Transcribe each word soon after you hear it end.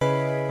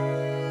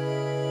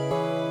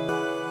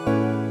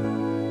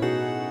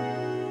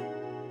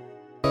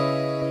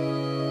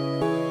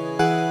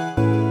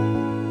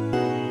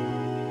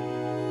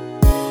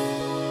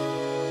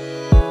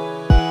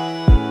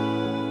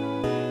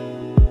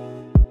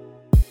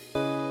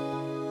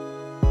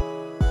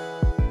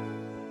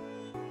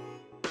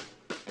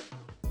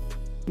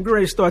I'm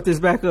ready to start this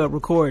back up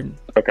recording.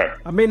 Okay.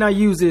 I may not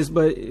use this,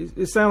 but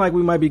it sounds like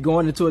we might be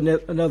going into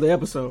another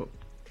episode.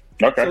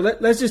 Okay. So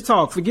let's just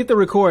talk. Forget the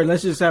recording.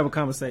 Let's just have a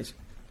conversation.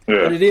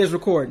 Yeah. But it is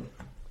recording.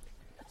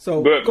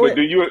 So, but go ahead.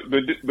 do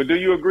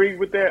you agree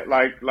with that?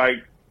 Like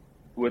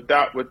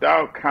without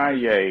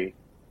Kanye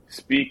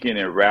speaking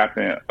and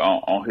rapping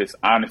on his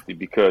honesty,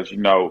 because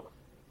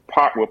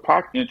what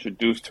Pac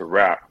introduced to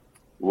rap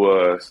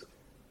was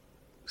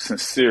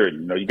sincerity.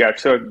 You got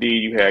Chuck D,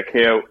 you had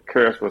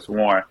KRS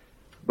One,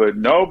 but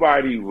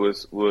nobody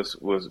was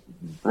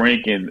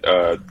bringing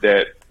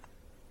that,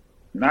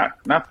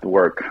 not the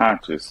word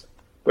conscious,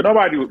 but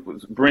nobody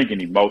was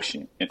bringing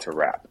emotion into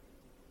rap.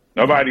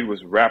 Nobody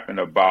was rapping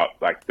about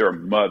like their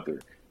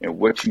mother and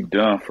what you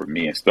done for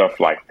me and stuff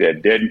like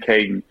that,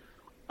 dedicating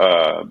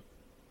a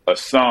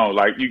song.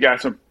 Like you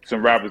got some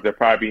rappers that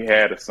probably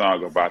had a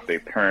song about their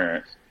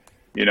parents,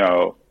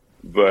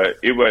 but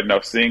it wasn't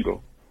no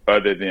single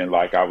other than,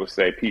 like, I would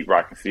say Pete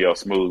Rock and CL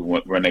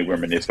Smooth when they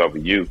reminisce over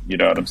you. You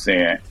know what I'm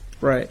saying?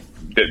 Right.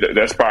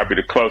 That's probably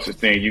the closest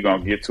thing you're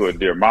going to get to a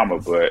Dear Mama,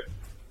 but,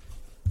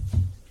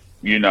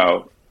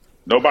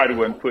 nobody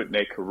wasn't putting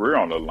their career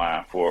on the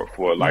line for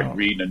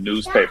reading a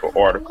newspaper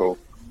article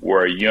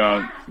where a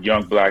young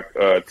black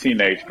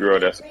teenage girl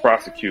that's a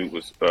prostitute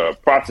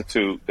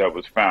that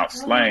was found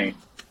slain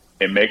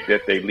and make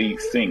that their lead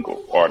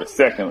single or the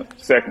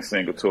second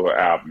single to her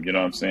album. You know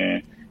what I'm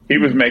saying? He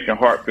was making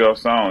heartfelt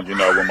songs, when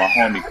my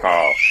homie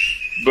called,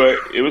 but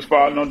it was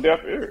falling on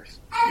deaf ears.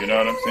 You know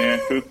what I'm saying?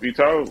 Truth be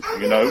told,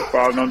 it was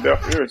falling on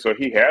deaf ears. So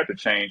he had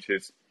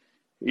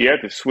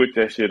to switch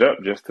that shit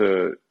up just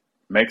to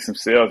make some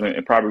sales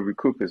and probably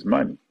recoup his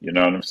money. You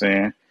know what I'm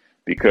saying?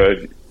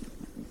 Because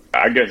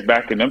I guess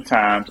back in them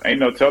times,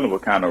 ain't no telling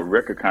what kind of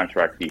record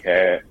contract he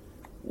had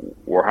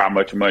or how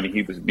much money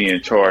he was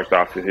being charged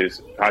off of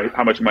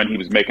how much money he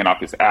was making off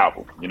his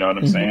album. You know what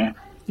I'm saying?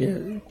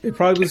 Yeah, it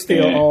probably was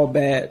still all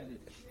bad.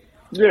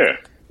 Yeah,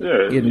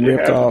 getting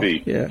ripped off.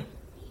 Yeah,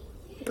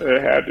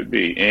 it had to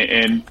be,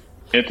 and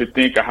to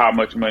think of how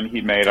much money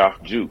he made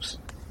off Juice.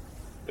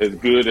 As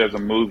good as a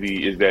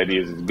movie as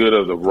good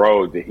as a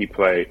role that he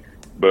played,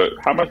 but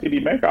how much did he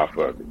make off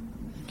of it?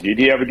 Did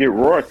he ever get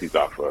royalties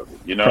off of it?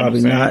 You know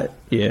probably what I'm saying? Not.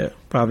 Yeah,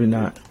 probably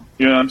not.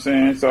 You know what I'm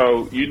saying?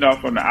 So,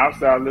 from the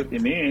outside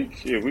looking in,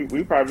 shit,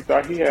 we probably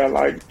thought he had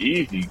like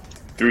easy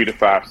 $3 to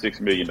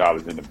 $6 million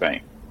in the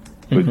bank.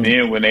 But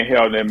then when they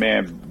held that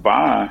man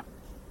bond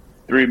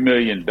 $3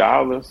 million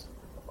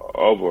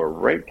over a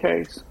rape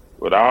case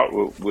with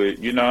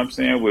you know what I'm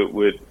saying,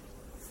 with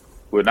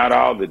not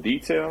all the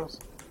details,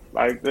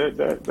 like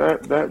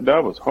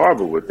that was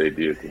horrible what they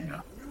did to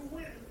him.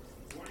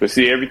 But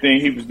see,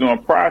 everything he was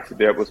doing prior to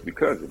that was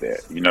because of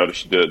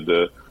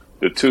that.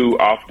 The two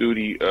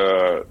off-duty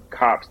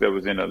cops that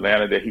was in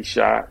Atlanta that he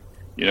shot.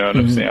 You know what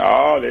I'm saying?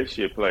 All that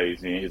shit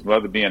plays in. His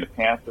mother being a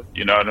Panther.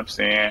 You know what I'm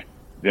saying?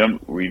 Them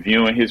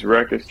reviewing his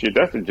records. Shit,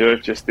 that's the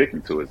judge just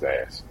sticking to his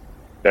ass.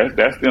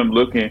 That's them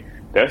looking.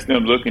 That's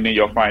them looking in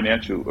your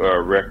financial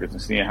records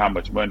and seeing how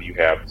much money you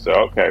have. So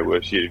okay, well,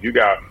 shit, if you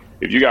got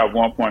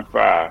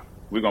 1.5,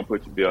 we're gonna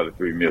put your bill at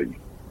 $3 million.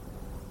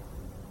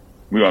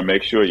 We're gonna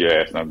make sure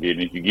your ass don't get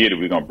it. If you get it,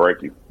 we're gonna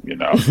break you.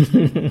 That's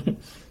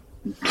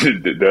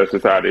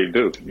just how they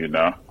do.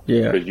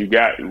 Yeah. Because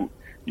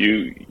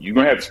you're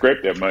gonna have to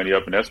scrape that money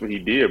up, and that's what he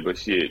did. But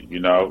shit,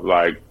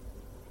 like,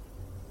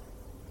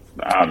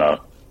 I don't know.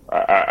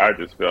 I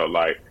just felt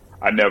like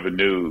I never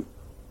knew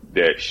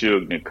that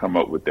Suge didn't come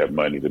up with that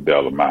money to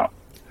bail him out.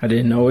 I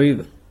didn't know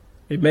either.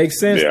 It makes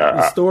sense. Yeah,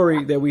 the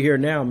story that we hear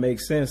now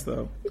makes sense,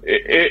 though.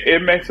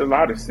 It makes a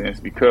lot of sense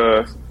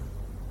because,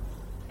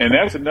 and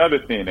that's another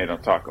thing they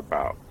don't talk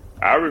about.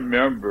 I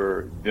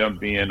remember them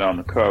being on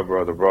the cover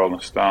of the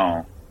Rolling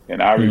Stone,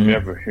 and I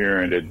remember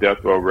hearing that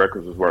Death Row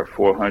Records was worth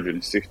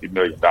 $460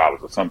 million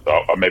or something,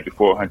 or maybe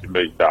 $400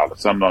 million,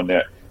 something on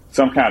that,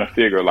 some kind of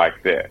figure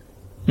like that.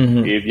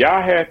 If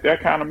y'all had that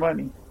kind of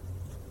money,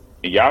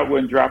 and y'all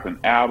wouldn't drop an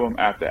album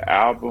after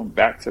album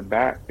back to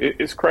back,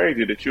 it's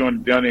crazy that you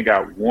only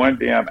got one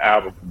damn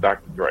album from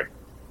Dr. Dre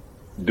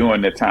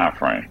during that time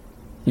frame.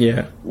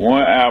 Yeah.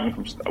 One album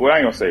from, well, I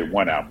ain't gonna say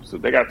one album, so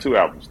they got two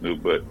albums,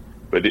 Snoop, but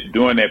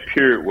during that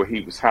period where he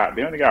was hot,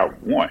 they only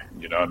got one,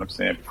 you know what I'm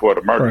saying, before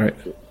the murder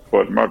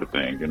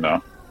thing,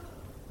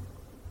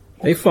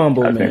 They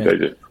fumbled, I man. think they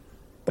did.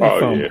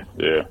 Fumbled.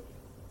 Yeah.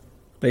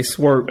 They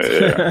swerved.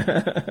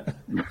 Yeah.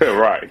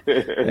 Right.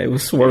 They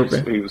was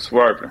swerving. He was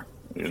swerving.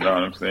 You know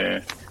what I'm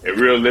saying? And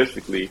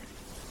realistically,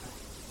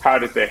 how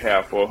did they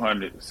have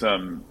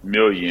 400-some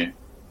million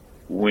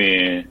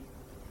when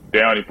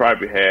they only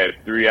probably had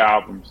 3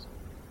 albums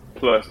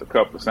plus a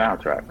couple of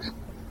soundtracks?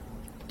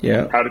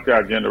 Yeah. How did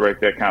y'all generate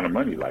that kind of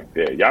money like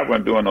that? Y'all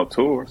wasn't doing no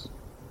tours.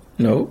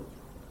 No.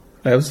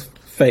 That was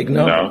fake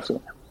numbers.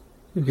 No.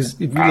 Because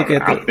if you look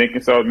at I'm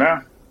thinking so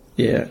now.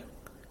 Yeah.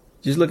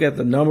 Just look at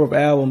the number of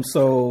albums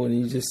sold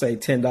and you just say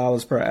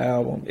 $10 per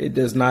album. It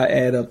does not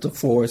add up to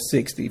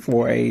 $460,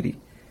 $480.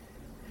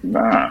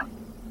 Nah.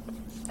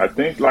 I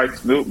think like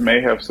Snoop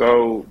may have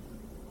sold,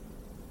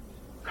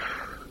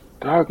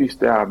 Doggy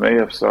Style may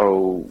have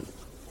sold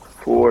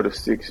 $4 to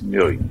 $6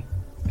 million.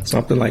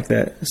 Something like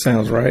that. It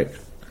sounds right.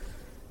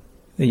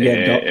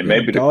 And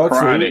maybe the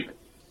Chronic. Food.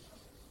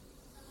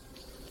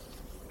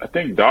 I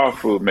think dog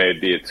food may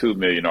have did $2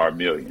 million or $1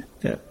 million.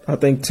 Yeah, I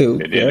think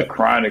 $2. And then the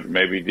Chronic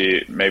maybe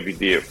did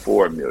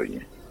 $4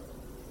 million.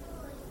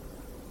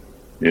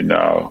 You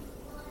know,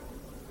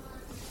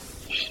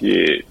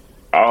 shit.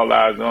 All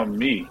Eyes on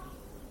Me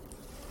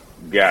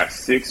got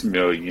 $6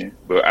 million,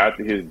 but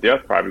after his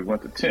death, probably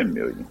went to $10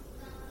 million.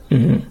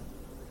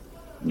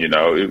 Mm-hmm. You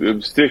know, it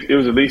was at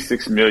least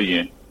 $6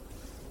 million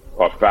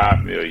or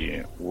 $5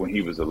 million when he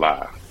was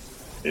alive.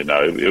 You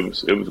know, it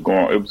was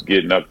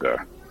getting up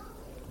there.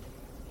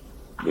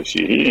 But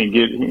shit, he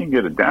didn't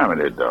get a dime of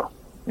that though.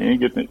 He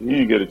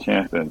didn't get a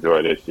chance to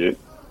enjoy that shit.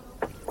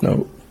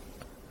 No.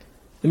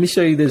 Let me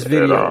show you this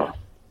video.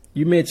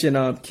 You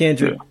mentioned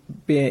Kendrick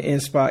being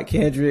inspired.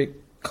 Kendrick,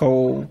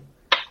 Cole,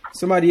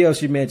 somebody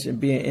else you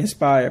mentioned being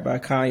inspired by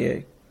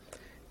Kanye.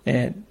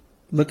 And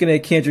looking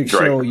at Kendrick's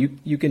show,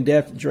 you can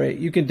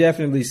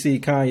definitely see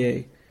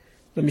Kanye.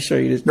 Let me show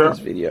you this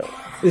video.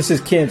 This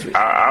is Kendrick.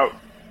 I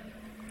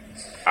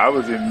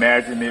was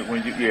imagining it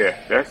when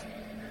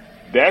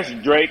that's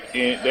Drake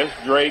and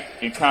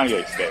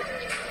Kanye stage.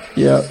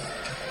 Yep.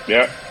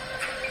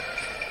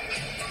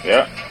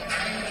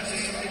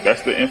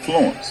 That's the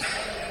influence.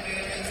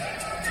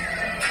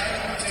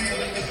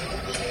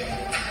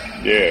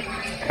 Yeah,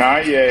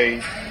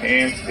 Kanye,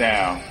 hands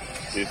down,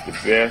 is the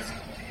best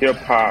hip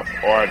hop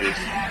artist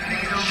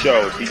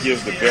shows. He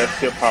gives the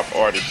best hip hop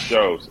artist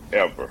shows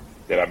ever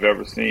that I've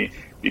ever seen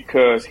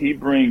because he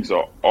brings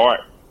an art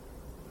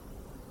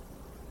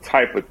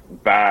type of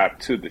vibe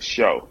to the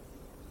show.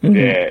 Mm-hmm.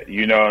 That,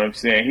 you know what I'm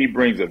saying? He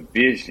brings a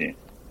vision.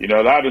 You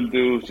know, a lot of them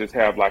dudes just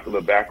have like a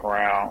little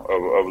background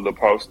of a little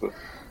poster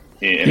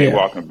and they're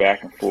walking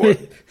back and forth.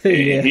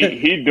 And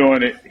he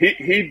doing it.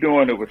 He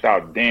doing it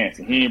without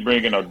dancing. He ain't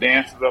bringing no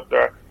dancers up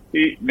there.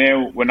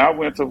 When I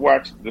went to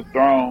watch The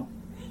Throne,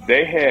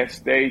 they had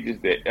stages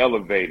that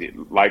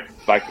elevated like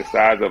the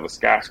size of a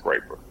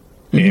skyscraper.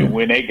 Mm-hmm. And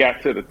when they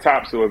got to the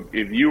top, so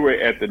if you were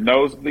at the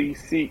nosebleed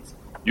seats,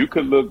 you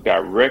could look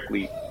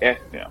directly at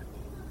them.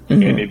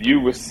 Mm-hmm. And if you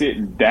were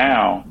sitting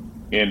down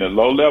in the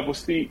low-level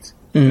seats,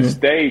 the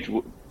stage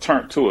would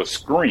turn to a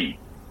screen.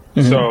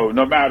 Mm-hmm. So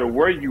no matter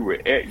where you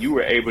were at, you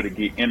were able to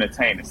get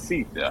entertained and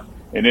see them.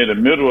 And in the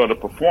middle of the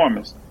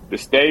performance, the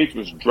stage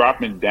was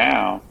dropping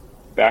down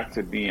back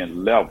to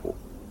being level.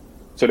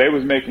 So they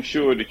was making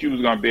sure that you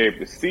was going to be able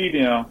to see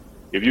them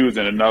if you was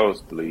in a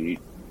nosebleed,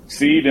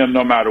 see them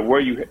no matter where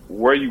you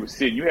were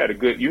sitting. You had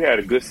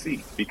a good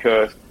seat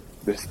because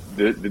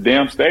the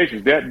damn stage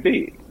was that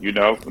big. You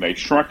know, when they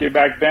shrunk it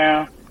back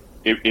down,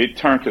 it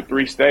turned to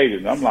 3 stages.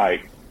 And I'm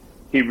like,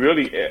 he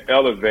really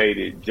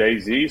elevated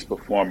Jay-Z's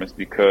performance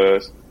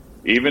because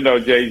even though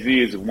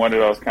Jay-Z is one of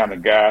those kind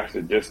of guys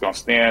that just gonna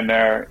stand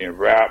there and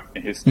rap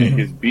and his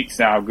beats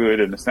sound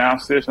good in the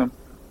sound system,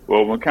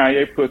 well, when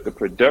Kanye put the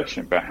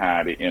production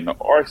behind it and the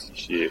artsy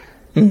shit,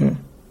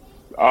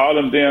 all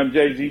them damn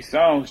Jay-Z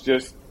songs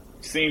just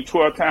seem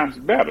 12 times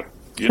better.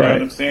 You know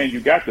what I'm saying?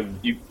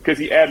 Because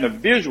he added a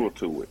visual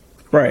to it.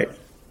 Right.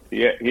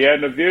 He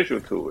added a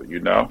visual to it,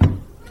 you know?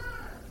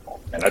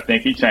 And I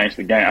think he changed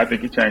the game. I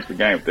think he changed the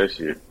game with that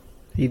shit.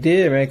 He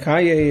did, man.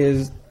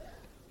 Kanye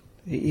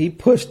he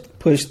pushed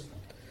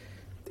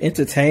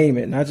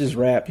entertainment, not just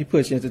rap. He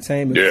pushed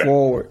entertainment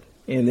forward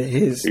in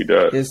his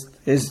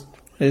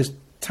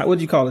what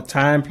do you call it,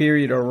 time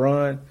period or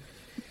run?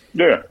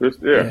 Yeah.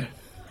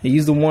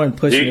 He's the one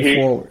pushing it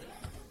forward.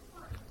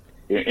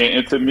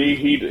 And to me,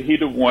 he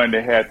the one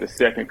that had the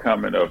second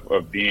coming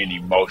of being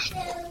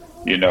emotional.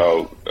 You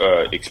know,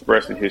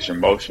 expressing his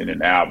emotion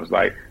in albums.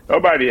 Like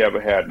nobody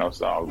ever had no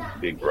song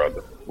Big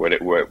Brother where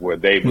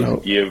they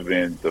was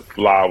giving the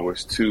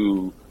flowers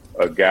to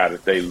a guy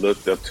that they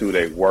looked up to,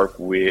 they work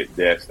with,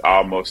 that's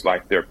almost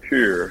like they're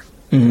pure,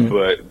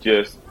 but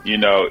just, you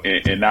know,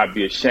 and not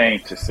be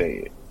ashamed to say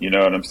it. You know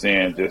what I'm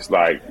saying? Just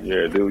like,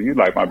 yeah, dude, you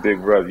like my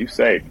big brother. You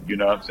saved me. You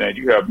know what I'm saying?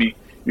 You helped me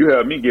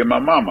get my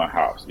mama a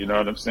house. You know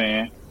what I'm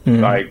saying?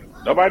 Like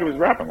nobody was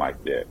rapping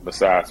like that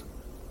besides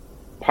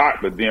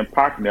Pac, but then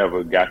Pac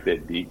never got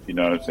that deep. You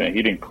know what I'm saying?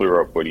 He didn't clear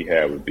up what he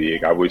had with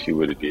Big. I wish he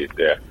would have did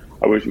that.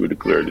 I wish he would have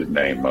cleared his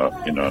name up.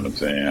 You know what I'm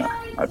saying?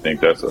 I think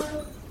that's one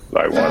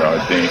of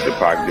the things that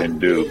Pac didn't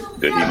do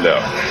that he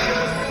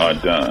left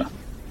undone.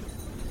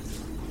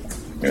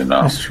 You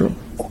know? That's true.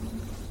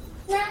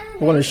 I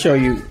want to show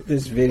you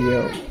this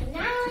video.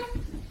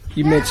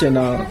 You mentioned,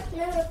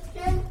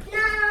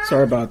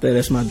 sorry about that.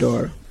 That's my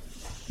daughter.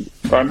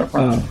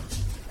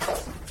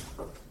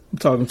 I'm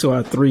talking to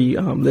our 3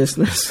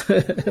 listeners.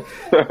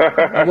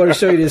 I want to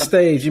show you this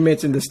stage. You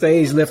mentioned the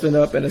stage lifting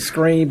up and the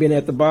screen being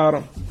at the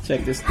bottom.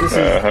 Check this. This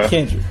is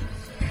Kendrick.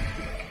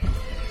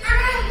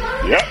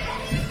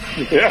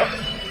 Yeah.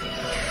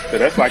 So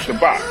that's like the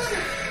box.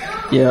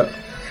 Yeah.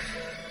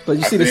 But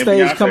you see the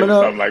stage coming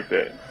up. Something like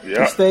that.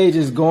 Yeah. The stage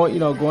is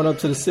going up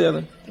to the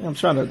ceiling. I'm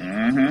trying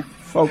to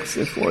focus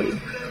it for you.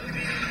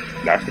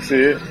 I can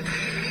see it.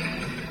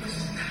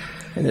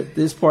 And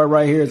this part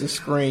right here is a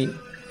screen.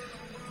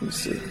 Let me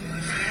see.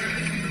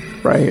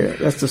 Right here.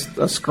 That's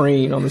a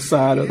screen on the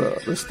side of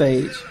the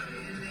stage.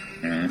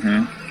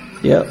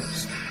 Mm-hmm. Yep.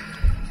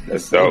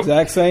 That's dope.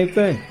 Exact same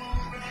thing.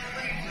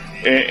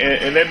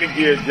 And let me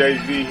give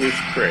Jay-Z his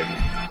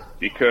credit,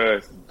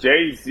 because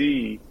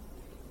Jay-Z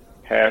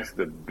has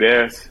the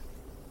best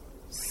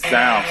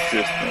sound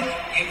system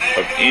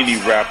of any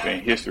rapper in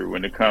history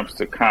when it comes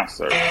to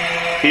concerts.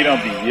 He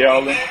don't be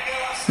yelling.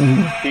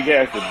 Mm-hmm. He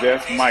has the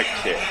best mic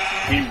check.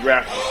 He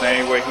raps the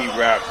same way he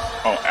raps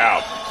on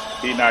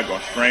albums. He not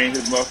gonna strain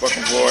his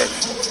motherfucking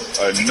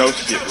voice. No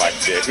shit like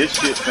that. His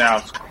shit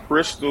sounds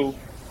crystal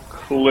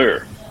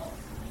clear.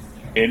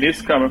 And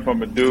it's coming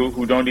from a dude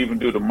who don't even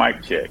do the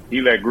mic check. He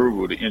let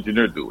Groove, the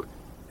engineer, do it.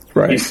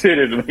 Right. He sit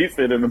in the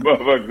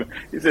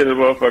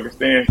motherfucker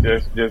stand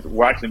just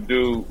watching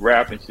dude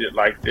rap and shit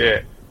like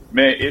that.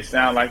 Man, it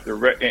sounds like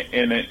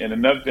and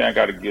another thing I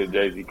gotta give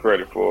Jay-Z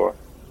credit for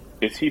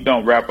is he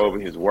don't rap over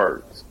his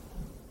words.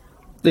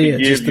 Yeah,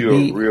 he gives you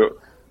beat. a real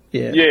he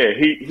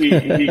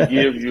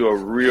gives you a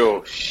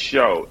real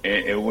show.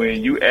 And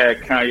when you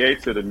add Kanye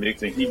to the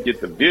mix and he gets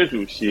the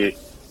visual shit,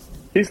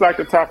 he's like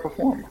the top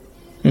performer.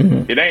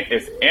 Mm-hmm. It ain't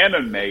as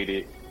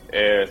animated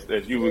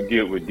as you would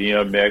get with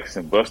DMX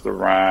and Busta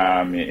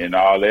Rhymes and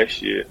all that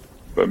shit.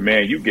 But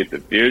man, you get the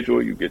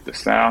visual, you get the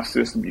sound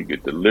system, you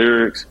get the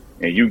lyrics,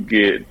 and you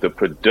get the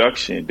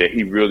production that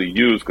he really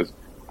used. Because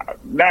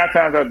 9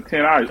 times out of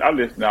 10, I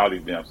listen to all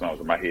these damn songs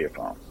with my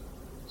headphones,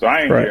 so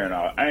I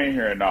ain't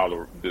hearing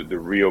all the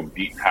real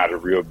beat, how the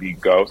real beat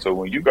goes. So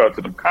when you go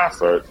to them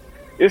concerts,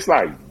 it's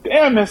like,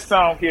 damn, this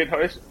song hit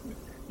her. It's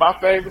my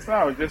favorite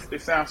song.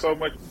 It sounds so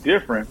much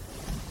different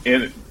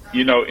in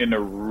the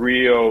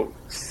real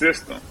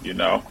system.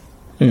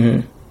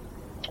 Mm-hmm.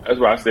 That's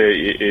why I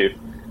say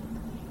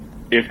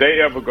if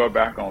they ever go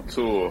back on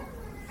tour,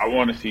 I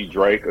want to see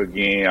Drake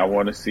again. I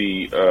want to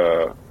see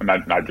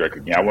not Drake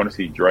again. I want to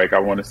see Drake. I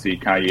want to see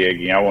Kanye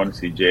again. I want to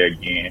see Jay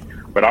again.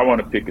 But I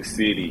want to pick a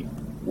city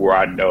where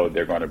I know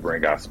they're going to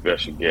bring out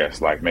special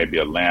guests, like maybe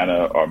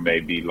Atlanta or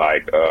maybe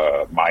like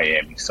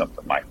Miami,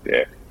 something like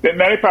that.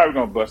 Now they're probably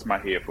going to bust my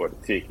head for the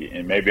ticket,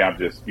 and maybe I'm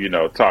just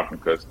talking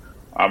because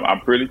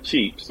I'm pretty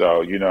cheap,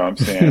 so you know what I'm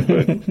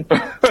saying.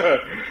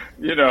 But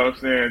you know what I'm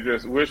saying,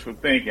 just wishful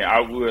thinking. I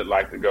would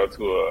like to go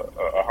to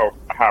a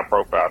high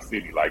profile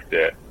city like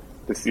that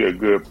to see a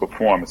good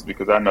performance,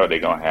 because I know they're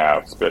gonna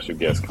have special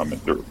guests coming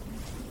through.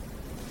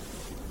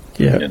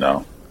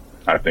 Yeah,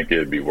 I think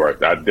it'd be worth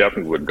it. I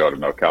definitely wouldn't go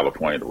to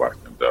California to watch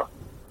them though.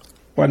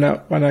 Why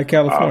not? Why not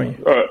California?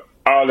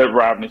 All that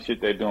robbing and shit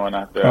they doing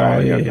out there.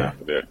 I ain't got time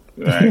for that.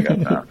 I ain't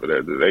got time for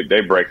that.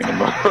 They breaking them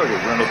up,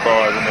 rental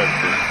cars and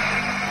everything.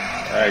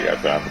 I ain't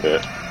got time for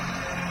that.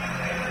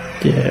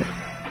 Yeah.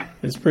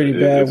 It's pretty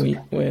bad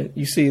when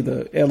you see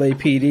the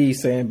LAPD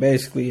saying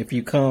basically, if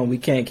you come, we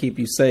can't keep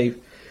you safe.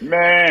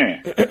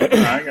 Man,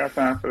 I ain't got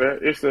time for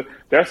that.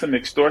 That's an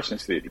extortion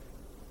city.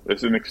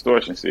 It's an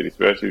extortion city,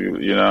 especially,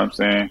 you know what I'm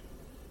saying?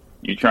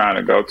 You trying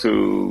to go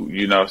to,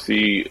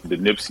 see the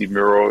Nipsey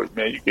mural,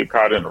 man, you get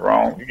caught up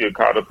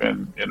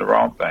in the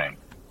wrong thing.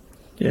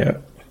 Yeah.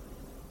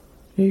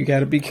 You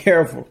got to be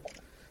careful.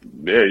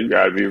 Yeah, you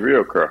got to be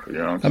real careful, you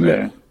know what I'm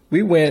saying?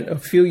 We went a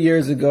few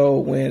years ago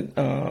when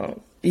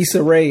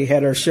Issa Rae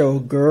had her show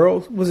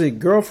Girls. Was it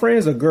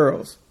Girlfriends or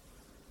Girls?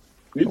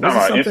 You talking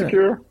about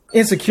Insecure?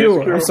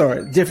 Insecure. I'm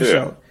sorry, different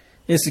show.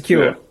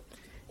 Insecure. Yeah.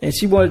 And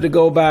she wanted to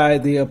go by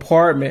the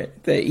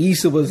apartment that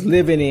Issa was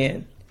living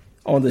in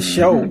on the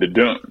show. The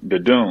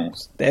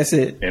dunes. That's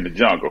it. In the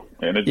jungle.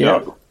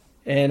 Jungle.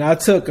 And I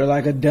took her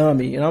like a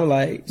dummy, and I'm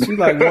like, she's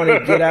like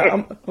wanting to get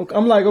out.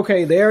 I'm like,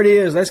 okay, there it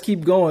is. Let's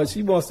keep going.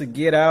 She wants to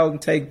get out and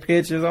take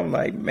pictures. I'm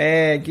like,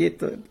 man, get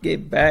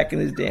back in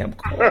this damn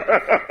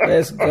car.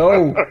 Let's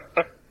go.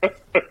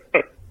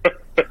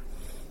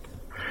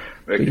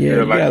 They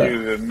feel like you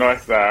was the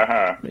north side,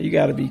 huh? You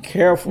got to be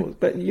careful.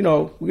 But we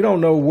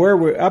don't know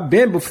where I've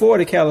been before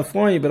to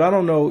California, but I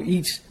don't know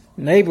each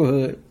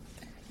neighborhood.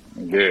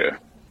 Yeah.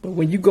 But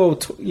when you go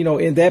to,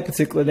 in that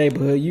particular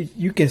neighborhood,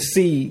 you can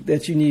see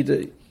that you need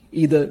to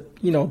either,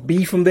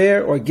 be from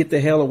there or get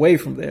the hell away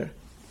from there.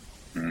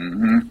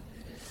 Mm-hmm.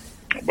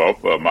 Both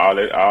of them, all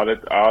at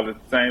the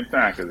same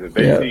time. Because if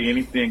they see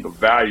anything of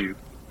value,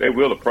 they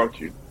will approach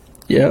you.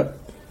 Yeah.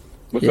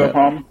 What's up,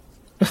 homie?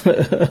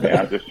 Man,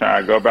 I'm just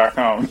trying to go back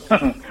home.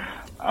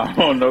 I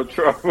don't no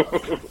trouble.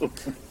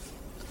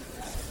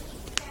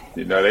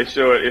 They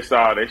show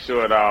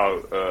it all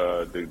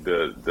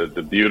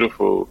the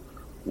beautiful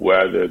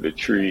weather, the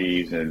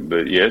trees,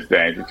 but it's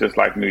dangerous. Just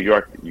like New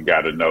York, you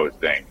got to know it's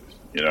dangerous.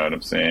 You know what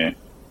I'm saying?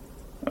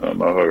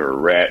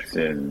 Motherfucker, rats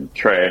and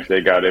trash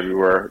they got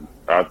everywhere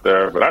out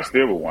there. But I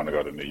still would want to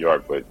go to New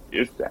York. But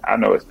I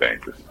know it's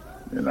dangerous.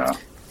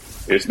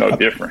 It's no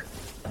different.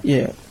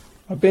 Yeah,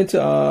 I've been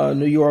to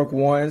New York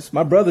once.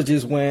 My brother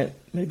just went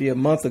maybe a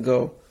month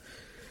ago.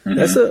 Mm-hmm.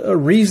 That's a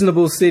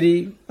reasonable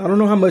city. I don't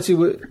know how much it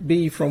would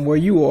be from where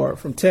you are,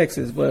 from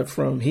Texas, but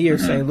from here,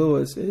 mm-hmm. St.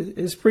 Louis,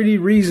 it's pretty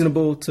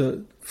reasonable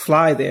to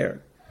fly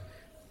there.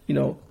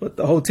 But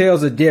the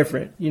hotels are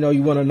different. You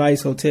want a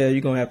nice hotel,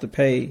 you're going to have to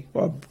pay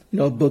or,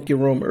 book your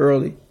room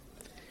early.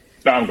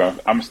 No,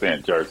 I'm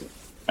staying Jersey.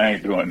 I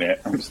ain't doing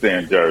that. I'm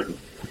staying Jersey.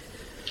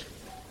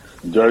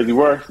 Jersey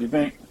worse, you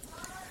think?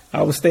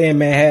 I would stay in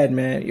Manhattan,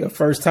 man. Your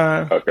first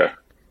time. Okay.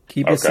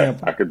 Keep it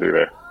simple. I could do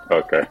that.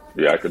 Okay.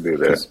 Yeah, I could do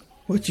that.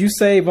 What you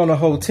save on a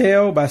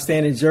hotel by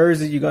staying in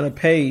Jersey, you're gonna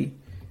pay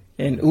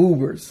in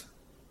Ubers.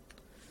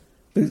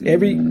 Good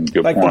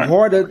like point.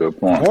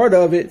 the heart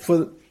of it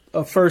for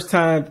a first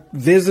time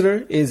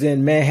visitor is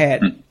in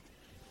Manhattan.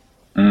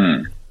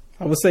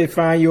 I would say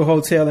find you a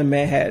hotel in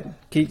Manhattan.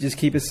 Just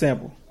keep it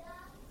simple.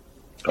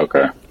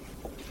 Okay.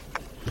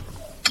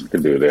 I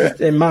can do that.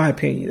 In my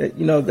opinion,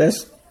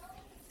 that's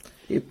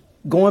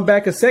going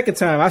back a second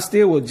time. I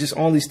still would just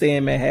only stay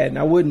in Manhattan.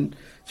 I wouldn't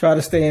try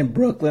to stay in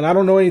Brooklyn. I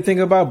don't know anything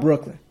about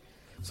Brooklyn,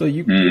 so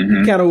you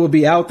kind of would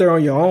be out there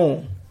on your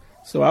own.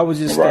 So I would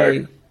just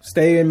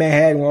stay in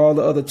Manhattan where all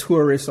the other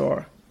tourists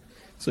are,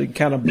 so you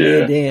kind of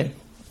blend in.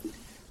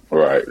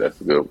 Right, that's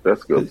a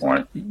good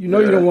point. You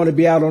don't want to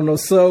be out on no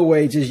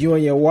subway, just you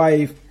and your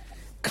wife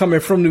coming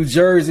from New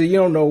Jersey. You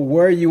don't know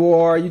where you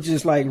are. You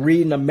just like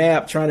reading a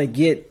map, trying to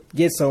get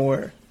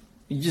somewhere.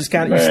 You just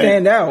kind of you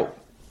stand out.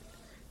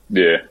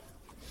 Yeah,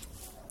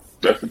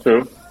 that's the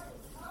truth.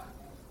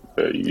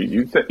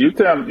 You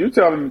telling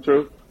the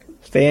truth.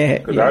 Stay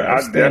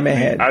in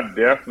Manhattan.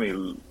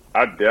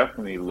 I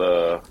definitely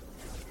love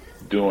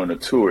doing a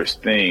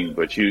tourist thing,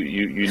 but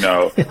you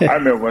know, I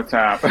remember one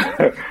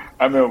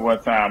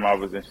time I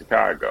was in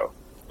Chicago,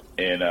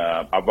 and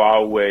I've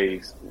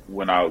always,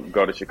 when I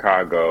go to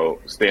Chicago,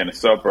 stay in the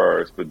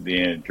suburbs, but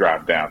then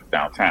drive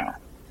downtown.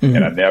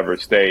 And I never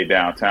stayed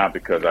downtown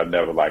because I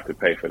never liked to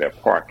pay for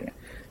that parking.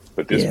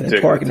 But this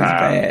particular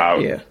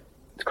time,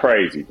 it's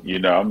crazy. You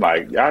know, I'm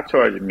like, y'all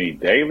charging me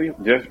daily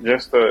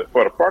just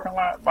for the parking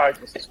lot? Like,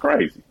 this is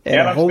crazy.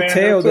 And a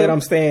hotel that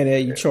I'm staying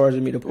at, you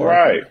charging me to park.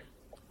 Right.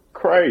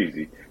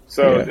 Crazy.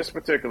 So this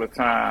particular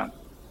time,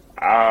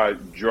 I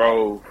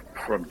drove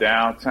from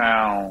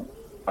downtown.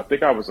 I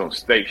think I was on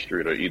State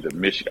Street or either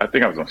Michigan. I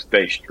think I was on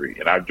State Street,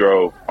 and I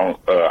drove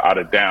out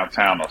of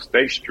downtown on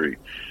State Street.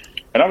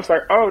 And I was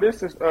like, oh,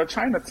 this is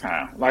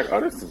Chinatown. Like,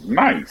 oh, this is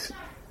nice.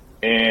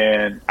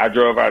 And I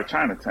drove out of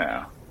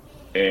Chinatown.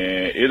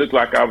 And it looked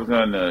like I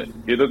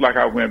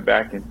went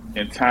back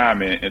in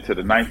time into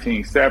the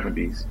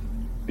 1970s,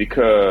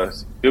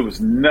 because it was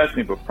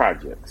nothing but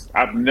projects.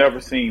 I've never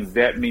seen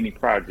that many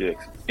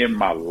projects in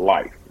my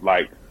life,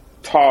 like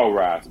tall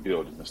rise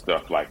buildings and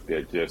stuff like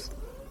that, just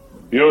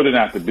building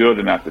after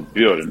building after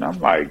building. I'm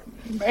like,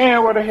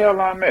 man, where the hell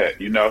I'm at?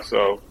 You know,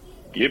 so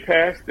get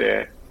past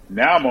that.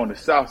 Now I'm on the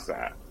south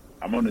side.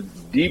 I'm on the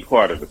deep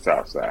part of the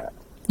south side.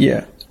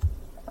 Yeah.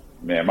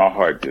 Man, my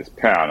heart just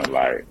pounding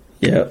like,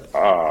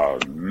 oh,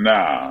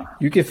 nah.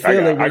 You can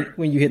feel it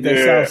when you hit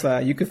that south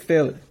side. You can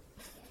feel it.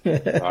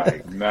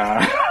 Like, nah,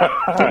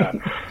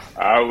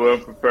 I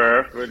wasn't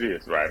prepared for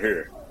this right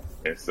here.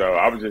 And so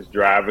I was just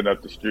driving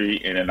up the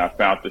street, and then I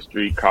found the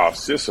street called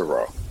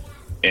Cicero.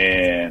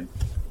 And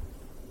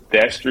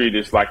that street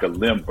is like a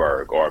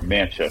Limburg or a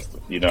Manchester,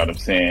 you know what I'm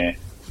saying?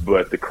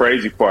 But the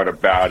crazy part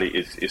about it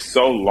is it's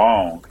so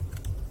long,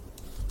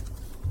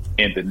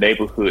 and the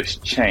neighborhoods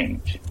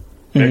change.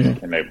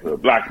 Mexican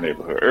neighborhood, black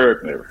neighborhood,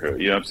 Arab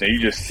neighborhood, you know what I'm saying? You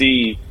just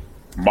see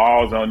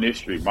malls on this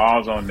street,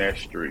 malls on that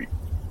street.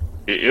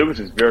 It was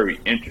just very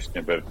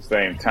interesting, but at the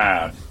same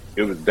time,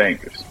 it was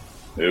dangerous.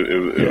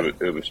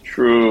 It was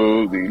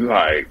truly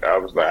like, I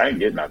was like, I ain't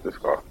getting out this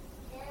car.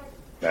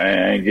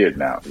 I ain't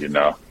getting out, you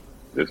know.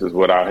 This is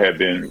what I had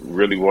been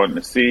really wanting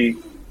to see.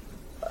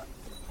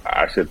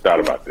 I should have thought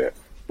about that.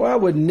 Well, I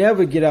would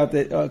never get out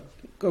that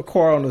a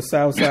car on the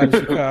south side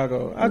of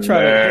Chicago. I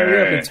try to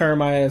hurry up and turn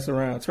my ass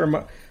around.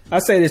 I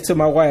say this to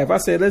my wife. I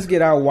said, let's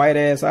get our white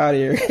ass out of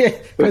here.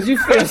 Because you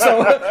feel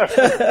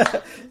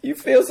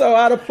so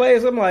out of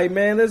place. I'm like,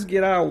 man, let's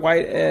get our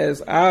white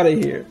ass out of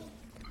here.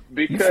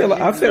 Because we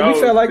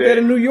felt like that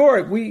in New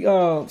York. We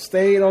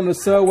stayed on the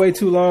subway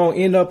too long,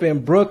 end up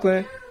in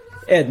Brooklyn.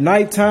 At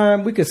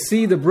nighttime, we could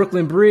see the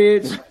Brooklyn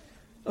Bridge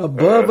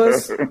above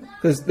us.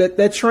 Because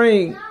that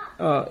train,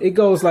 it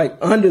goes like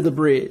under the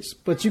bridge.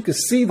 But you could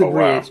see the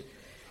bridge. Wow.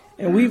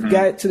 And we've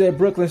got to that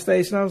Brooklyn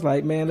station. I was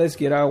like, man, let's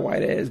get our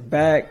white ass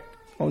back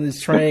on this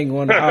train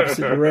going the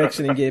opposite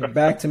direction and get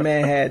back to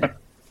Manhattan.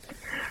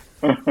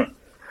 But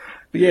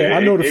I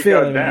know the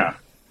feeling. Yeah,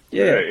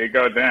 it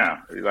go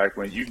down. Like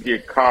when you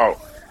get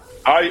caught,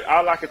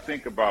 all I could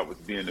think about was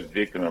being a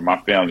victim of my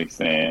family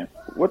saying,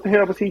 what the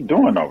hell was he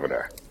doing over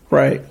there?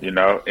 Right. You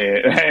know,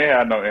 and I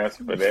had no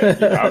answer for that.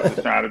 You know,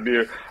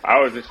 I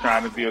was just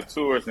trying to be a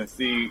tourist and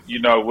see, you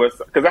know,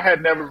 because I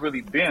had never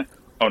really been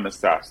on the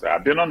south side.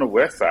 I've been on the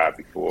west side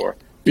before,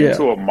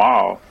 to a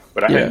mall,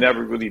 but I had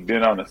never really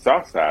been on the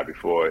south side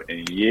before.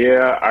 And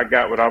I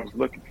got what I was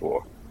looking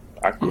for.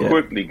 I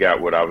quickly got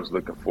what I was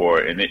looking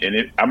for, and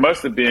I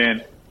must have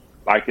been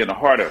like in the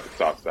heart of the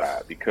south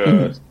side,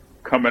 because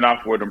coming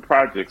off where them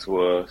projects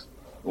was,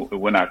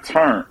 when I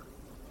turned,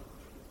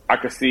 I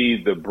could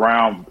see the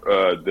brown,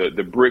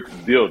 the brick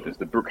buildings,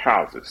 the brick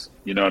houses.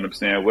 You know what I'm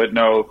saying? With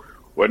no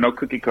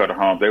cookie cutter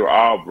homes. They were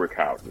all brick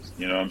houses.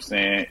 You know what I'm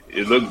saying?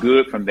 It looked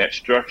good from that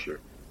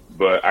structure.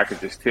 but I could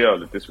just tell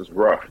that this was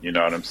rough. You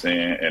know what I'm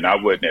saying? And I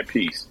wasn't at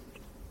peace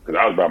because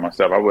I was by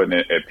myself. I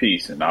wasn't at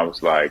peace, and I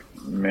was like,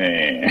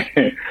 man,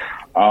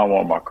 I don't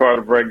want my car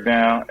to break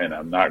down, and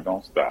I'm not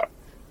gonna stop.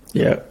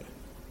 Yeah,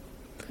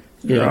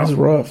 it's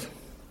rough.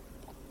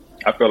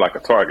 I feel like a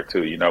target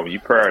too. You know, when you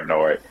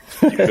paranoid,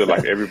 you feel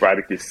like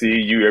everybody can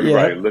see you,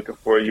 everybody looking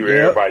for you,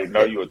 everybody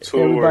know you're a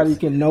tourist. Everybody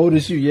can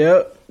notice you.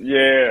 Yep.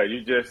 Yeah,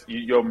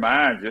 your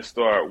mind just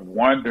start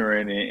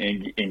wandering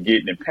and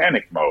getting in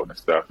panic mode and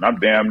stuff. And I'm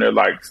damn near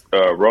like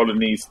rolling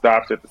these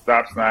stops at the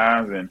stop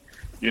signs and,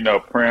 you know,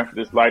 praying for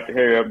this light to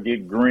hurry up and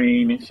get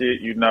green and shit.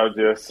 You know,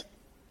 just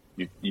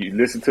you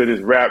listen to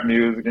this rap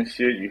music and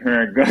shit. You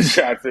hearing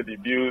gunshots at the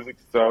music,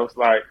 so it's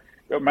like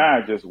your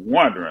mind just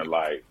wandering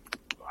like,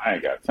 I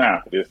ain't got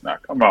time for this now.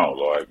 Come on,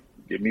 Lord.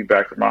 Get me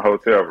back to my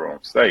hotel room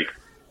safe.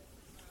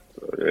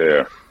 So,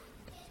 yeah.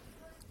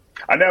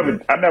 I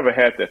never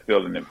had that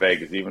feeling in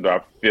Vegas, even though I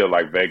feel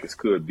like Vegas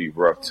could be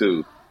rough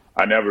too.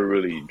 I never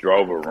really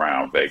drove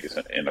around Vegas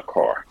in a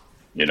car.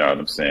 You know what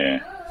I'm saying?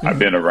 Mm-hmm. I've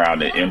been around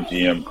the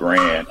MGM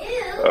Grand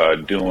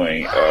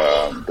doing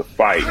the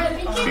fight,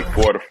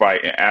 before the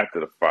fight and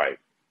after the fight.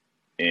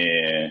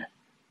 And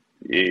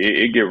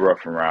it get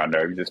rough around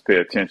there. You just pay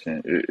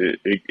attention.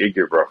 It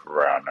get rough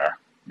around there.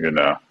 You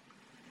know,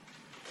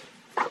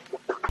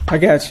 I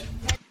got you.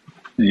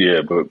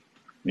 Yeah, but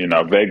you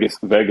know, Vegas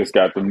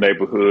got them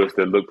neighborhoods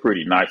that look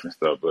pretty nice and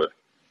stuff, but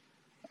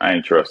I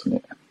ain't trusting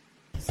it.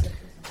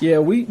 Yeah,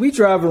 we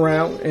drive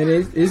around and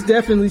it's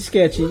definitely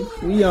sketchy.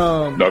 We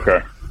end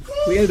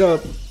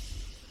up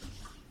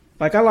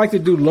like I like to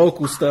do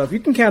local stuff. You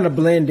can kind of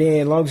blend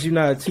in as long as you're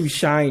not too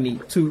shiny,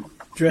 too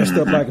dressed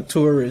up like a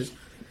tourist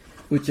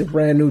with your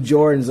brand new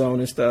Jordans on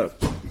and stuff.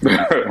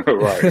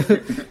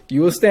 Right.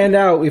 You will stand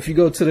out if you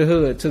go to the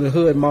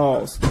hood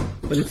malls.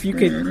 But if you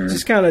can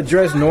just kind of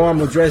dress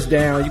normal, dress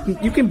down,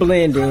 you can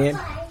blend in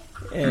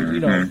and, you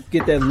know,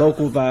 get that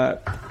local vibe.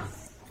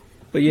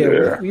 But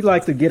yeah, we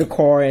like to get a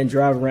car and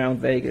drive around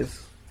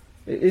Vegas.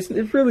 It's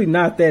really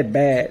not that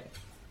bad.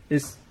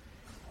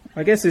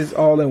 I guess it's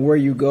all in where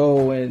you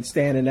go and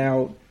standing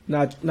out,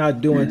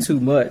 not doing too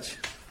much.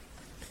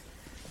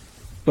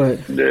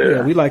 But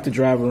yeah, we like to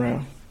drive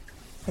around.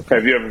 Okay.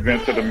 Have you ever been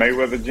to the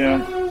Mayweather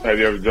gym? Have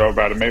you ever drove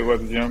by the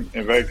Mayweather gym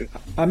in Vegas?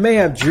 I may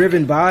have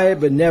driven by it,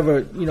 but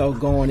never,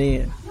 going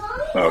in.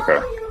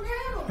 Okay.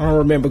 I don't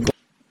remember going.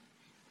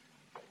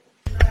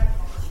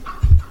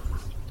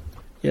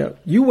 Yeah,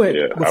 you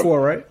went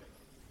before, right?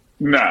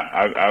 Nah,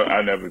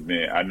 I never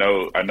been. I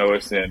know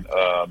it's in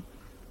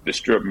the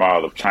strip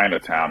mall of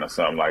Chinatown or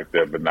something like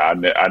that, but nah,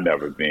 I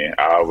never been.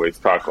 I always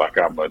talk like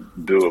I'm a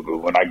dude, but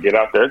when I get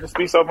out there, just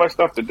be so much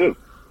stuff to do.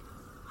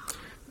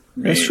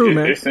 That's true,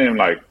 man. It seemed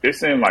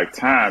like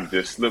time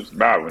just slips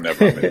by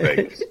whenever I'm in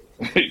Vegas.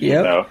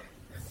 You know?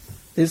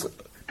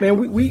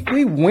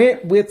 We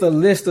went with a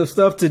list of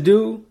stuff to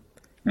do.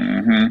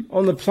 Mm-hmm.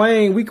 On the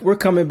plane, we're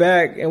coming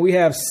back and we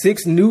have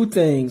 6 new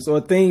things or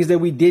things that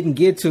we didn't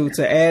get to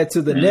add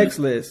to the next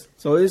list.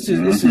 So it's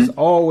just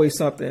always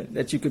something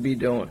that you could be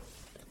doing.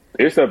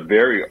 It's a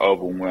very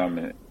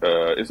overwhelming.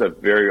 It's a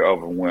very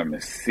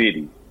overwhelming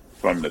city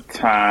from the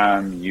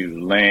time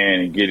you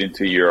land and get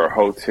into your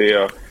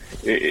hotel.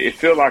 It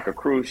feels like a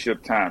cruise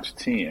ship times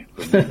 10.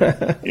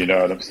 You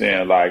know what I'm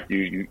saying? Like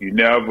you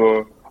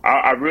never.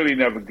 I really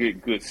never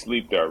get good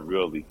sleep there.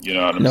 Really, you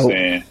know what I'm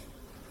saying?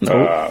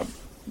 Nope.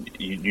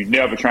 You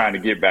never trying to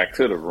get back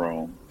to the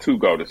room to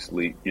go to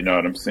sleep. You know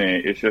what I'm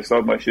saying? It's just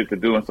so much shit to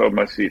do and so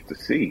much shit to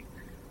see.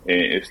 And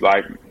it's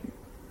like,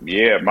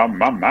 yeah, my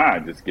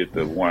mind just get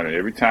to wondering.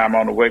 Every time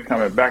on the way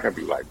coming back, I'd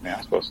be like, man,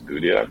 I'm supposed to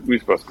do that. We're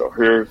supposed to go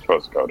here. We're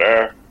supposed to go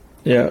there.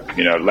 Yeah.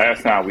 You know,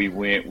 last time we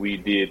went, we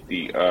did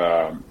the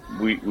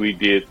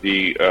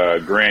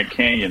Grand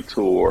Canyon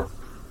tour.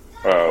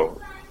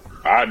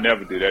 I'd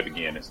never do that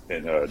again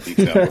in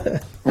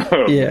December.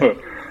 Yeah.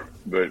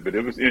 But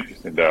it was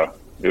interesting though.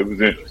 It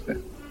was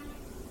interesting.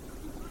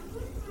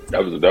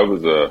 That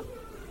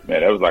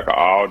was like an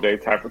all day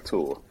type of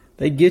tour.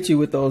 They get you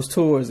with those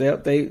tours.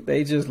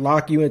 They just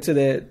lock you into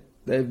that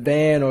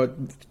van or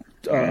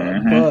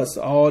bus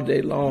all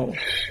day long.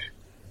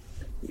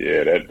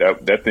 Yeah,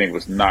 that thing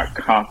was not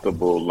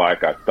comfortable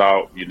like I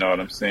thought. You know what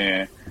I'm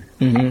saying?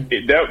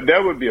 Mm-hmm.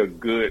 That would be a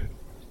good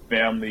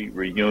family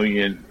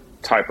reunion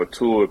type of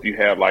tour if you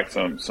have like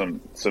some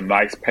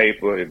nice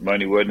paper. If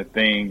money wasn't a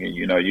thing, and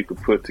you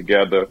could put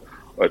together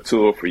a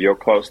tour for your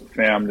close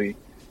family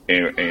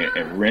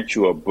and rent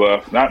you a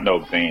bus, not no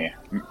van,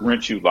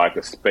 rent you like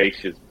a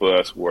spacious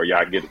bus where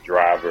y'all get a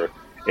driver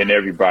and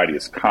everybody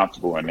is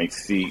comfortable and they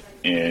seat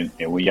and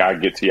when y'all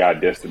get to y'all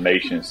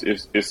destinations,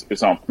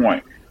 it's on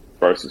point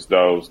versus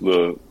those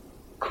little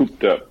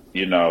cooped up,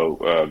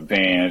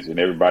 vans and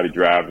everybody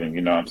driving,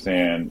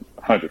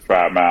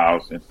 105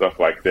 miles and stuff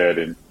like that.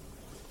 And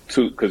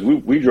because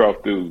we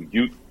drove through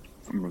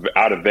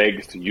out of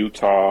Vegas to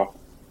Utah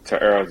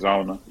to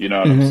Arizona, you know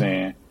what I'm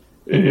saying?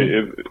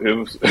 It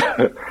was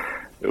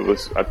it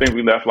was. I think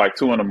we left like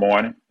 2 a.m.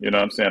 You know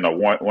what I'm saying, or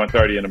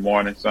 1:30 in the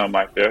morning, something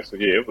like that. So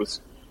yeah, it was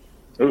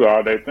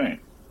all day thing.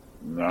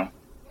 Yeah,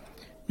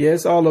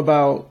 it's all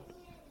about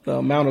the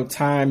amount of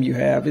time you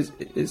have.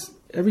 It's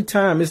every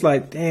time it's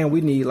like, damn,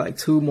 we need like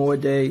 2 more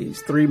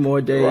days, 3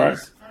 more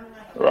days.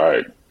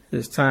 Right.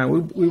 This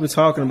time we were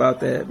talking about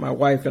that, my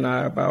wife and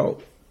I,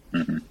 about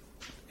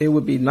it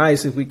would be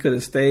nice if we could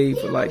have stayed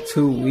for like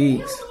 2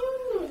 weeks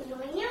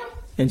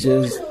and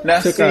just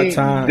took our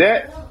time.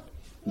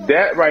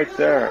 That right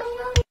there,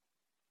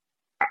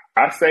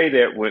 I say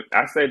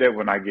that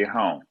when I get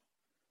home,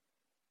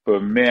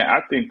 but man,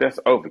 I think that's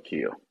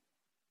overkill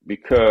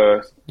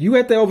because you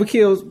at the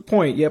overkill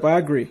point. Yep, I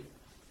agree.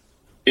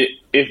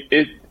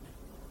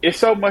 It's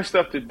so much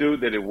stuff to do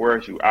that it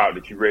wears you out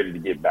that you're ready to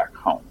get back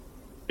home.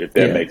 If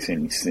that makes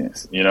any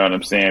sense, you know what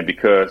I'm saying?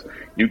 Because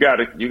you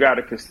gotta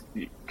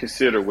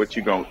consider what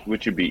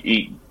you be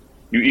eating.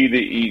 You either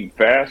eating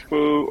fast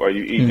food or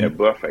you eating that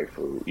buffet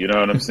food. You know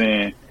what I'm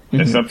saying?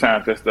 And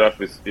sometimes that stuff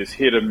is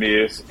hit or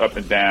miss, up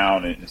and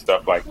down, and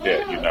stuff like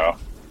that. You know.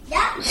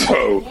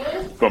 So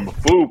from a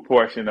food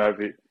portion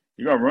of it,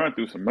 you're gonna run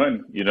through some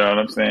money. You know what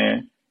I'm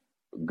saying?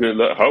 Good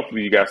luck.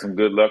 Hopefully, you got some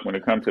good luck when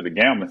it comes to the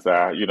gambling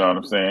side. You know what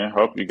I'm saying?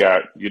 Hopefully, you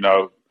got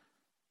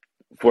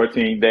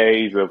 14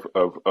 days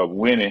of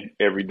winning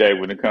every day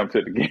when it comes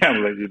to the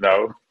gambling,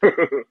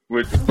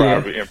 which is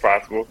probably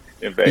impossible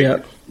in Vegas.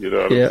 Yep. You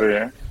know what I'm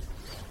saying?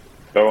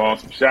 Throw on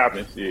some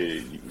shopping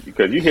shit.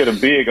 Because you hit them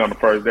big on the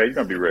first day, you're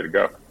going to be ready to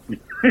go.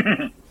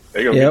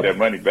 They're going to get that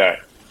money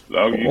back. As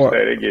long as you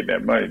stay, they're getting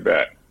that money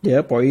back.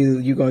 Yep, or either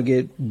you're going to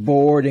get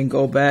bored and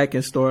go back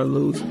and start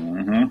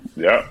losing.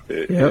 Yep.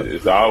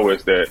 It's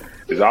always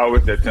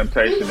that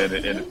temptation.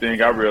 And the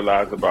thing I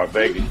realized about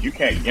Vegas, you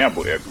can't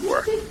gamble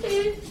everywhere.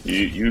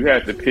 You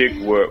have to pick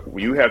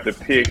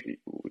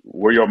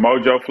where your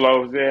mojo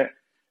flows at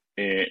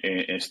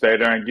and stay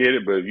there and get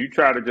it. But if you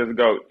try to just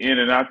go in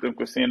and out the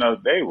casinos,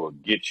 they will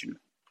get you.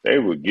 They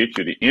will get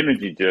you. The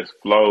energy just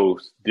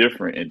flows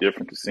different in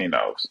different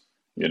casinos.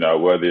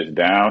 Whether it's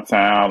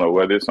downtown or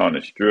whether it's on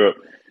the strip.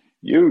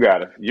 You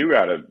gotta.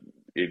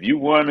 If you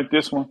won at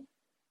this one,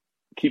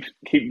 keep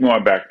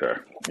going back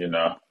there.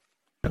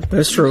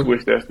 That's true.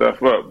 Switch that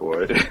stuff up,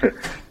 boy.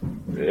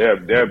 Yeah,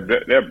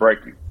 they'll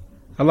break you.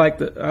 I like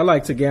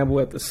to gamble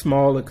at the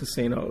smaller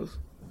casinos.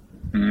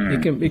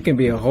 It can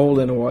be a hole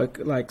in the wall,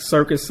 like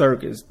Circus.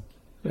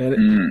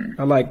 And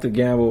I like to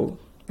gamble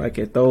like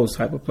at those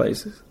type of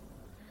places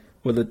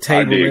where the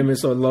table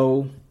limits are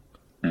low.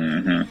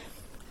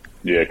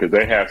 Yeah, because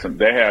they have some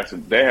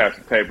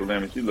table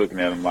limits. You're looking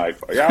at them like,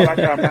 y'all like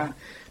that, man?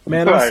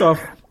 Man, like, I saw.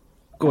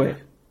 Go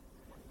ahead.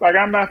 Like,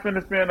 I'm not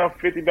finna spend no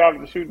 $50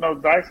 to shoot no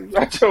dice. You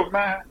got your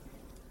mind.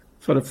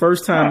 For the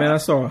first time, man, I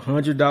saw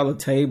 $100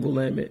 table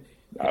limit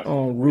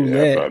on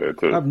roulette. I saw that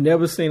too. I've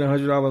never seen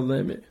 $100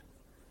 limit.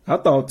 I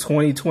thought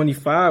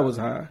 20-25 was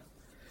high.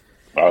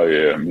 Oh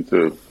yeah, me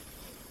too.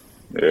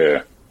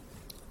 Yeah,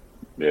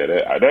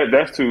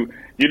 that's too.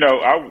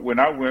 When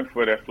I went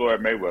for that Floyd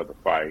Mayweather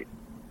fight,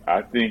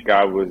 I think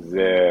I was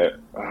at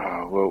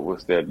what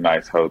was that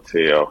nice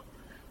hotel?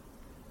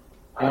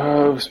 It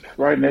was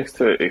right next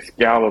to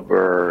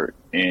Excalibur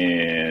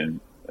in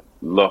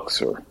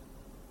Luxor. I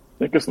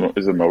think is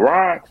it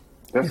Mirage?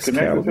 That's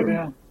connected to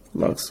them.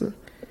 Luxor.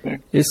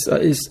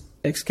 It's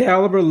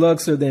Excalibur,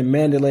 Luxor, then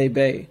Mandalay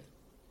Bay.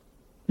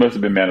 Must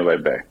have been Mandalay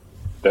Bay.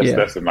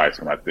 That's a nice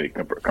one, I think,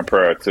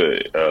 compared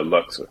to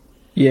Luxor.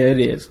 Yeah, it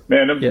is.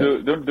 Man,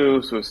 them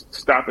dudes was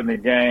stopping the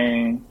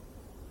game,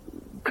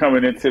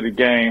 coming into the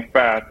game,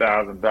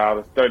 $5,000,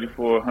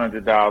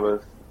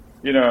 $3,400.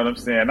 You know what I'm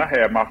saying? I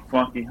had my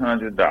funky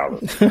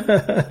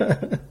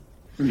 $100.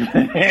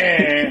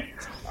 Man,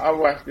 I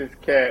watched this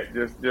cat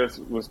just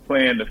was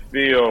playing the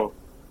field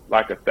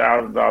like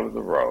 $1,000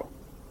 a row.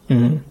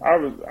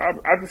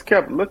 I just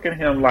kept looking at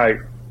him like,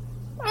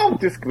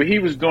 but he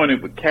was doing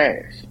it with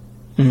cash.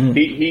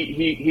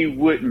 He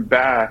wouldn't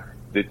buy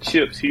the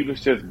chips. He was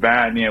just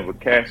buying in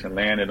with cash and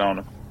laying it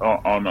on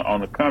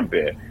the come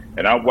bet.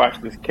 And I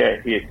watched this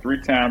cat hit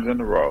 3 times in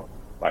a row,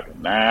 like a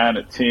 9,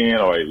 a 10,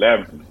 or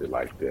 11, some shit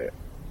like that.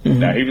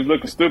 Now he was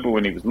looking stupid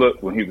when he was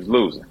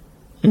losing,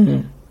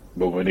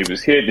 but when he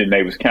was hitting,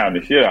 they was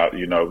counting the shit out.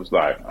 It was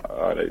like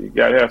you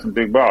gotta have some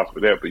big balls for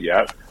that. But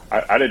yeah,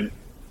 I didn't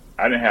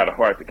have the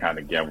heart to kind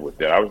of gamble with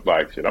that. I was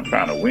like, shit, I'm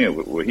trying to win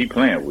with what he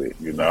playing with,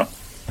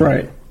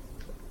 Right.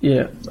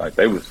 Yeah. Like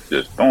they was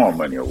just throwing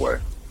money away.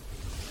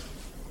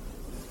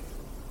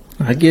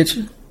 I get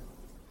you.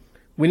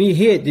 When he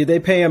hit, did they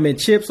pay him in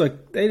chips? Or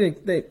they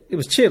didn't. It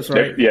was chips,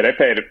 right? They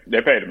paid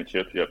him in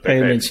chips. Yep,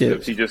 paid him in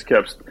chips. He just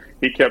kept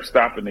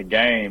stopping the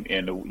game,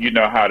 and you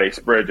know how they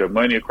spread your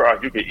money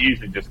across. You could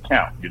easily just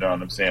count. You know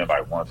what I'm saying?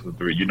 Like 1, 2,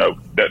 3.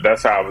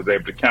 That's how I was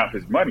able to count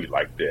his money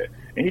like that,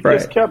 and he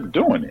just kept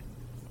doing it.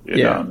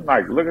 You know,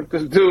 like look at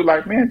this dude.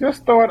 Like, man,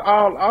 just throw it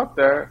all out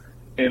there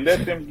and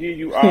let them give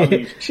you all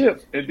these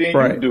chips, and then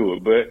you do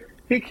it. But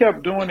he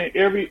kept doing it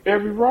every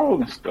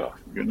roll and stuff.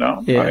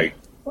 Like.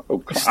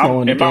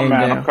 In my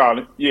mind, I'm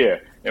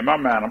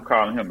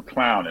calling him a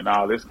clown and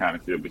all this kind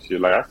of shit. But shit,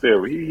 like I said,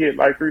 when he hit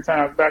like 3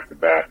 times back to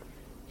back,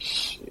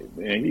 shit,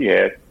 man, he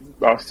had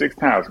about 6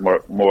 times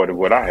more than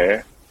what I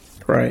had.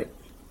 Right.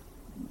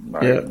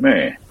 Like,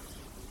 man.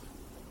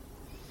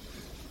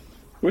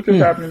 What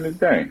is happening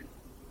today?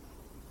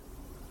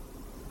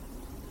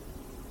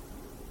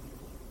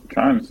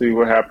 Trying to see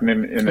what happened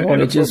in the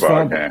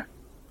football game.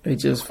 They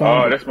just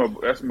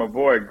fumbled. That's my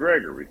boy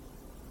Gregory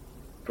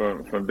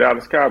from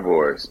Dallas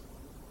Cowboys.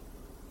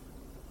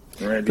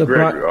 Randy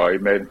Gregory. He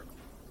made.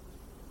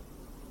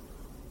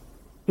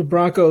 The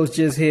Broncos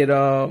just hit.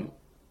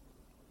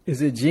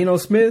 Is it Geno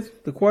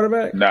Smith, the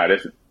quarterback?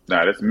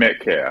 That's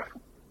Metcalf.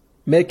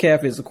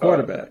 Metcalf is the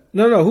quarterback.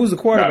 No. Who's the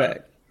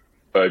quarterback?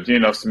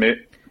 Geno Smith.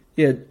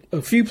 Yeah,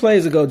 a few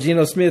plays ago,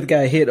 Geno Smith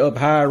got hit up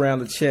high around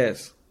the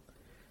chest,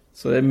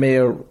 so that may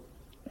have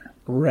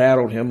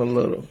rattled him a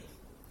little.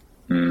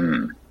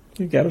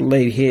 He got a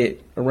late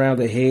hit around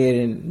the head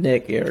and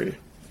neck area.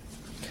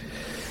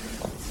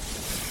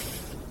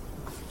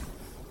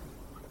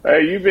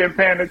 Hey, you been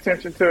paying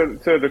attention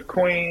to the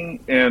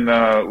Queen and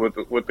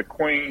with the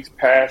Queen's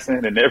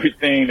passing and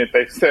everything that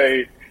they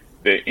say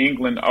that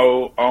England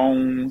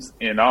owns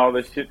and all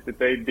the shit that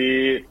they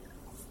did?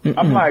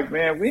 I'm like,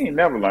 man, we ain't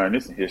never learned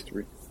this in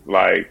history.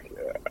 Like,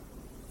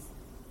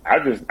 I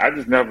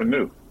just never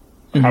knew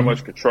how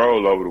much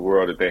control over the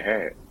world that they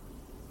had.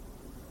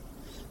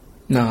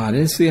 No, I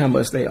didn't see how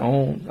much they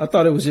own. I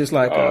thought it was just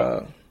like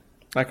a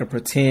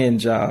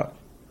pretend job.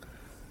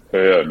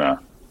 Hell no.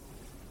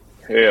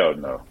 It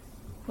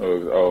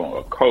was on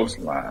a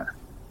coastline,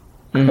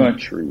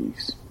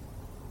 countries,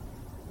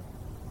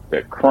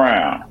 the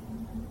crown.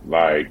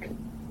 Like,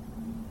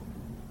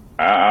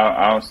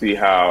 I don't see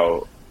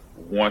how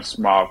one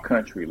small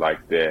country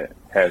like that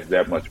has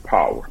that much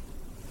power.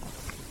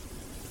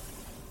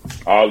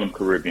 All them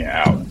Caribbean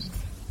islands,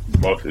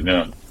 most of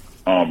them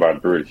owned by the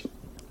British.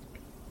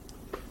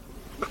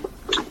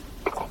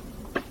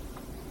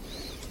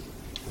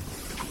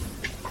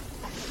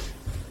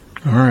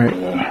 All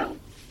right.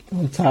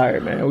 I'm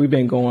tired, man. We've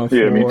been going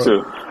for me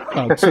too.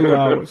 About 2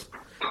 hours.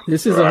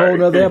 This is a whole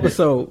nother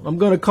episode. I'm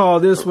going to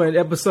call this one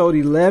episode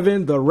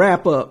 11, the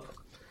wrap up.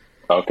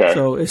 Okay.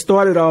 So it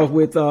started off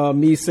with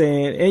me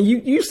saying, and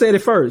you said it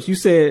first. You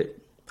said,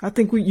 I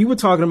think you were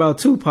talking about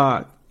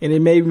Tupac, and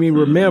it made me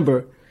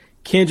remember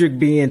Kendrick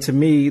being, to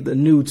me, the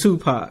new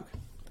Tupac.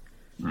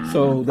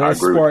 So that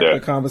sparked the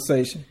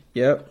conversation.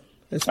 Yep.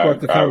 That sparked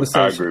the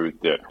conversation. I agree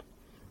with that.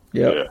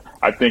 Yep. Yeah.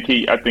 I think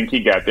he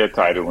got that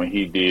title when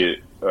he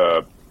did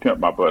Pimp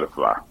My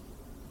Butterfly.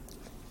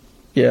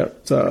 Yeah,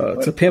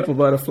 to Pimp a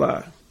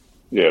Butterfly.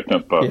 Yeah,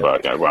 Pimp a Butterfly.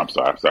 Yeah. Well, I'm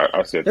sorry.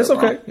 I said that's that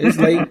okay. wrong.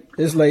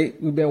 It's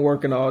late. We've been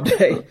working all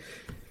day.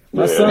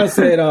 My son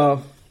said, I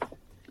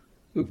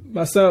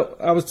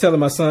was telling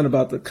my son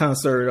about the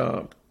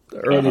concert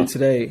earlier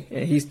today,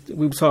 and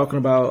we were talking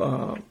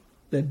about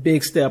that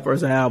Big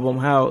Steppers album,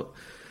 how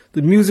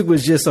the music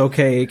was just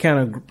okay. It kind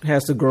of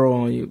has to grow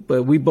on you,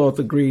 but we both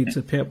agreed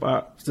to Pimp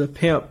a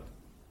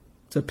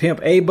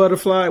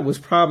Butterfly was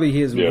probably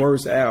his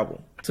worst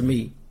album to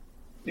me.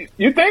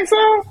 You think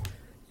so?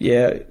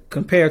 Yeah,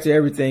 compared to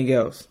everything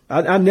else,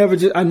 I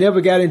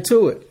never got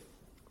into it.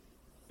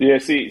 Yeah,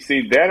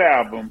 see that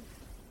album.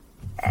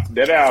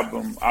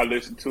 I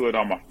listened to it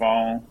on my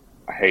phone.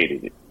 I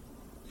hated it.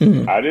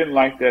 I didn't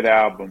like that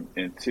album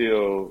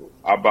until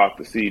I bought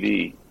the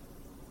CD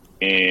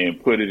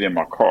and put it in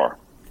my car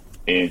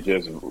and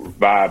just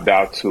vibed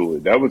out to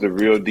it. That was a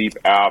real deep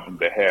album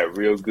that had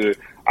real good.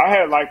 I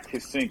had liked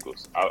his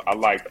singles. I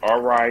liked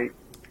All Right,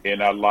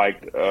 and I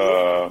liked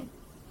or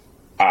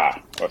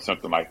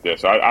something like that.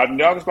 So I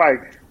was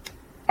like,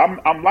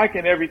 I'm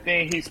liking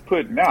everything he's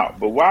putting out,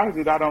 but why is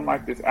it I don't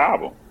like this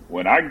album?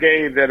 When I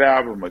gave that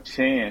album a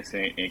chance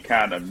and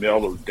kind of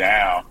mellowed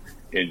down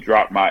and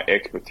dropped my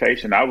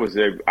expectation, I was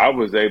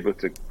able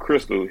to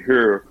crystal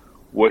hear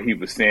what he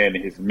was saying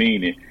and his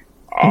meaning.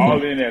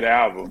 All in that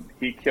album,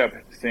 he kept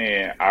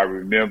saying, "I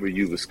remember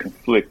you was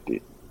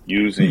conflicted,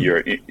 using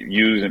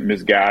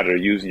misguided, or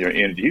using your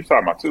energy." He was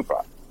talking about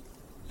Tupac.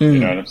 You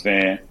know what I'm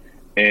saying?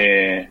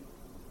 And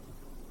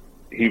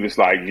he was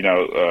like,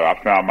 I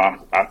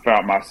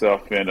found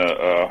myself in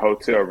a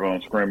hotel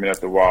room screaming at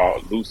the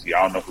wall, Lucy.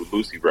 I don't know who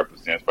Lucy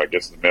represents, but I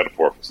guess it's a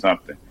metaphor for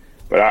something.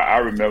 But I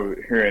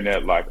remember hearing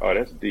that like, oh,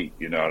 that's deep.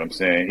 You know what I'm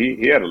saying?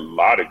 He had a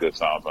lot of good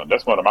songs on.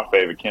 That's one of my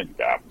favorite Kendrick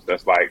albums.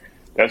 That's like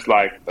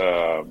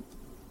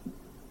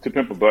To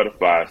Pimp a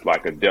Butterfly is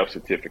like a death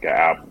certificate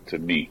album to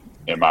me,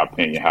 in my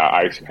opinion. How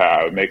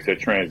it makes that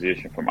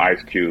transition from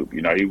Ice Cube.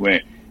 He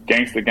went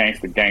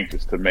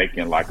gangsters to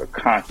making like a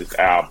conscious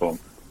album,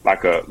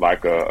 like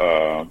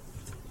a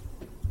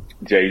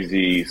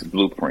Jay-Z's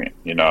Blueprint.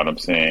 You know what I'm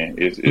saying?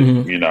 It's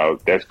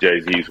that's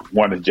Jay-Z's,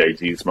 one of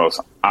Jay-Z's most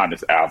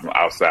honest albums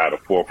outside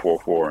of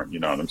 444. You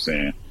know what I'm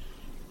saying?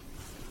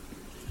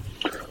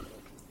 But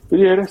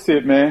yeah, that's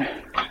it, man.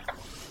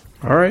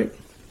 All right,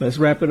 let's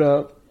wrap it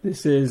up.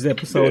 This is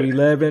episode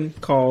 11,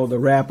 called The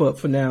Wrap Up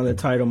for now. The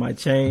title might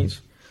change.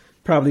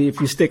 Probably if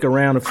you stick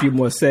around a few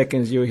more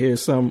seconds, you'll hear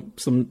some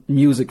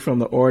music from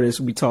the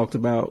artists we talked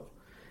about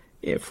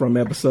from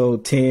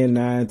episode 10,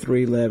 9 through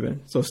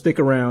 11. So stick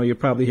around. You'll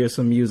probably hear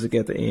some music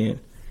at the end.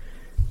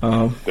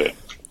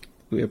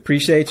 We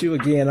appreciate you.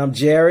 Again, I'm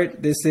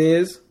Jared. This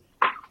is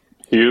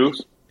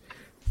Hughes.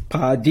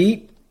 Pod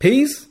Deep.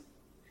 Peace.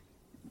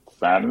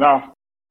 Signing off.